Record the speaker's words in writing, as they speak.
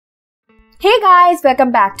Hey guys,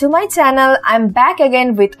 welcome back to my channel. I'm back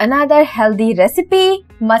again with another healthy recipe,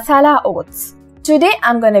 Masala Oats. Today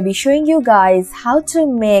I'm gonna be showing you guys how to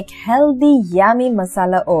make healthy yummy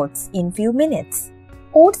masala oats in few minutes.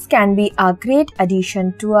 Oats can be a great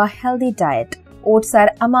addition to a healthy diet. Oats are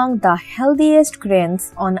among the healthiest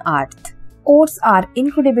grains on earth. Oats are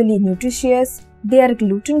incredibly nutritious. They are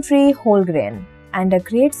gluten-free whole grain and a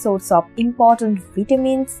great source of important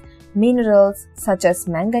vitamins, minerals such as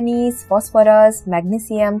manganese, phosphorus,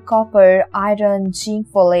 magnesium, copper, iron, zinc,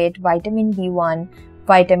 folate, vitamin B1,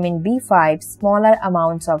 vitamin B5, smaller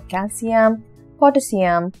amounts of calcium,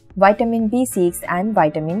 potassium, vitamin B6 and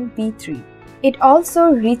vitamin B3. It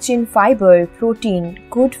also rich in fiber, protein,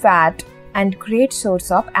 good fat and great source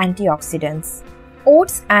of antioxidants.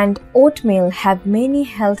 Oats and oatmeal have many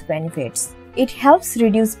health benefits. It helps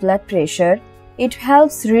reduce blood pressure. It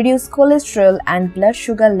helps reduce cholesterol and blood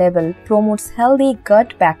sugar level, promotes healthy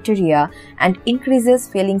gut bacteria, and increases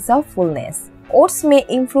feelings of fullness. Oats may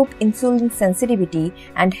improve insulin sensitivity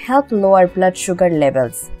and help lower blood sugar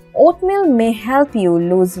levels. Oatmeal may help you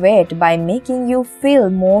lose weight by making you feel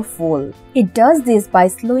more full. It does this by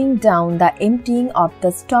slowing down the emptying of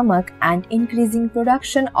the stomach and increasing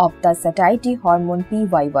production of the satiety hormone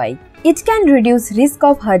PYY. It can reduce risk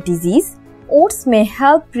of heart disease. Oats may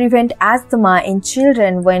help prevent asthma in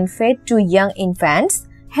children when fed to young infants,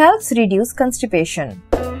 helps reduce constipation.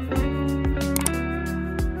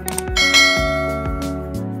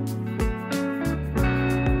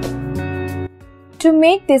 To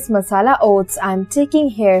make this masala oats, I am taking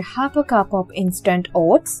here half a cup of instant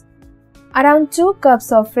oats, around 2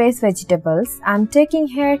 cups of fresh vegetables. I am taking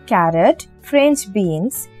here carrot, French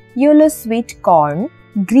beans, yellow sweet corn,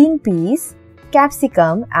 green peas,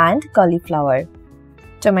 capsicum and cauliflower,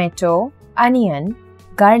 tomato, onion,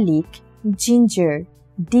 garlic, ginger,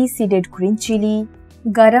 de-seeded green chili,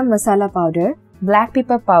 garam masala powder, black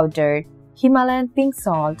pepper powder, Himalayan pink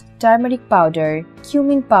salt, turmeric powder,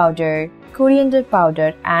 cumin powder, coriander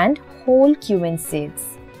powder and whole cumin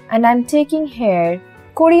seeds. And I'm taking here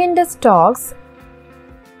coriander stalks,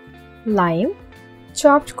 lime,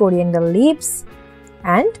 chopped coriander leaves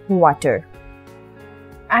and water.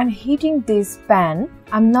 I'm heating this pan.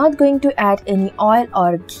 I'm not going to add any oil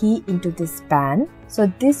or ghee into this pan. So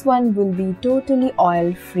this one will be totally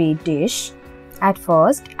oil-free dish. At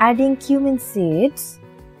first, adding cumin seeds.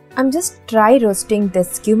 I'm just dry roasting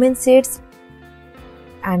this cumin seeds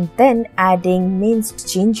and then adding minced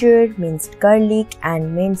ginger, minced garlic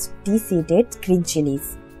and minced de-seeded green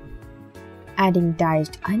chilies. Adding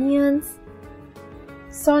diced onions.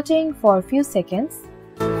 Sauteing for a few seconds.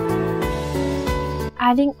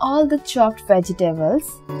 Adding all the chopped vegetables.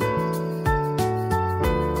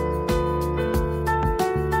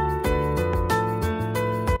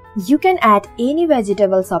 You can add any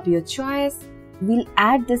vegetables of your choice. We'll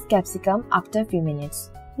add this capsicum after a few minutes.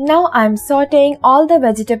 Now I'm sauteing all the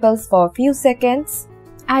vegetables for a few seconds.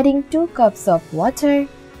 Adding 2 cups of water.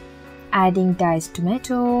 Adding diced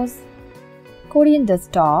tomatoes, coriander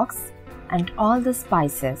stalks and all the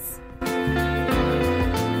spices.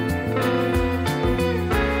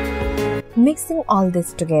 Mixing all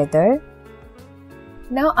this together.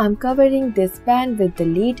 Now I'm covering this pan with the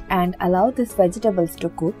lid and allow these vegetables to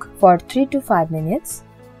cook for 3 to 5 minutes.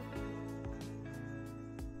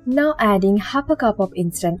 Now adding half a cup of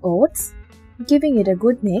instant oats, giving it a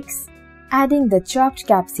good mix, adding the chopped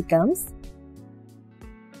capsicums.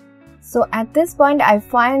 So at this point I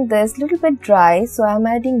find this little bit dry, so I'm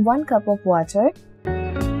adding 1 cup of water.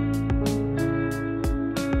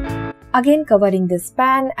 Again covering this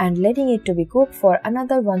pan and letting it to be cooked for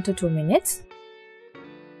another 1 to 2 minutes.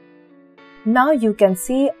 Now you can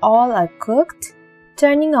see all are cooked.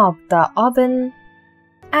 Turning off the oven.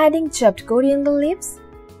 Adding chopped coriander leaves.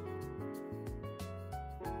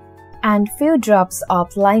 And few drops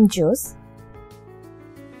of lime juice.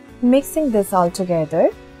 Mixing this all together.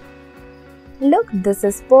 Look, this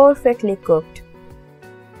is perfectly cooked.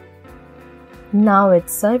 Now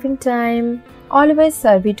it's serving time. Always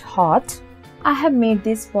serve it hot. I have made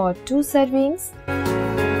this for 2 servings.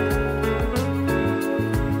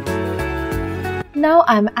 Now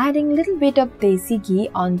I'm adding little bit of desi ghee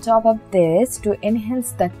on top of this to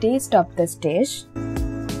enhance the taste of this dish.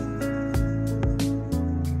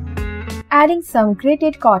 Adding some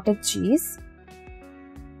grated cottage cheese.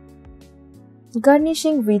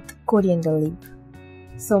 Garnishing with coriander leaf.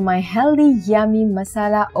 So my healthy yummy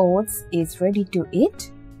masala oats is ready to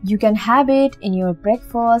eat. You can have it in your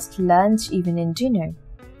breakfast, lunch, even in dinner.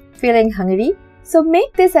 Feeling hungry? So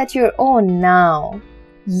make this at your own now.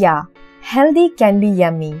 Yeah, healthy can be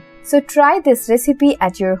yummy. So try this recipe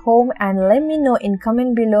at your home and let me know in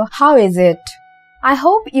comment below how is it. I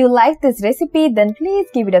hope you liked this recipe, then please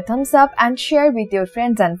give it a thumbs up and share with your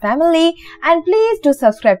friends and family, and please do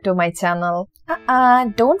subscribe to my channel.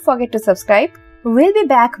 Don't forget to subscribe. We'll be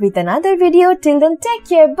back with another video. Till then, take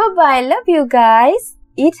care. Bye-bye. Love you guys.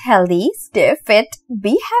 Eat healthy, stay fit,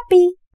 be happy.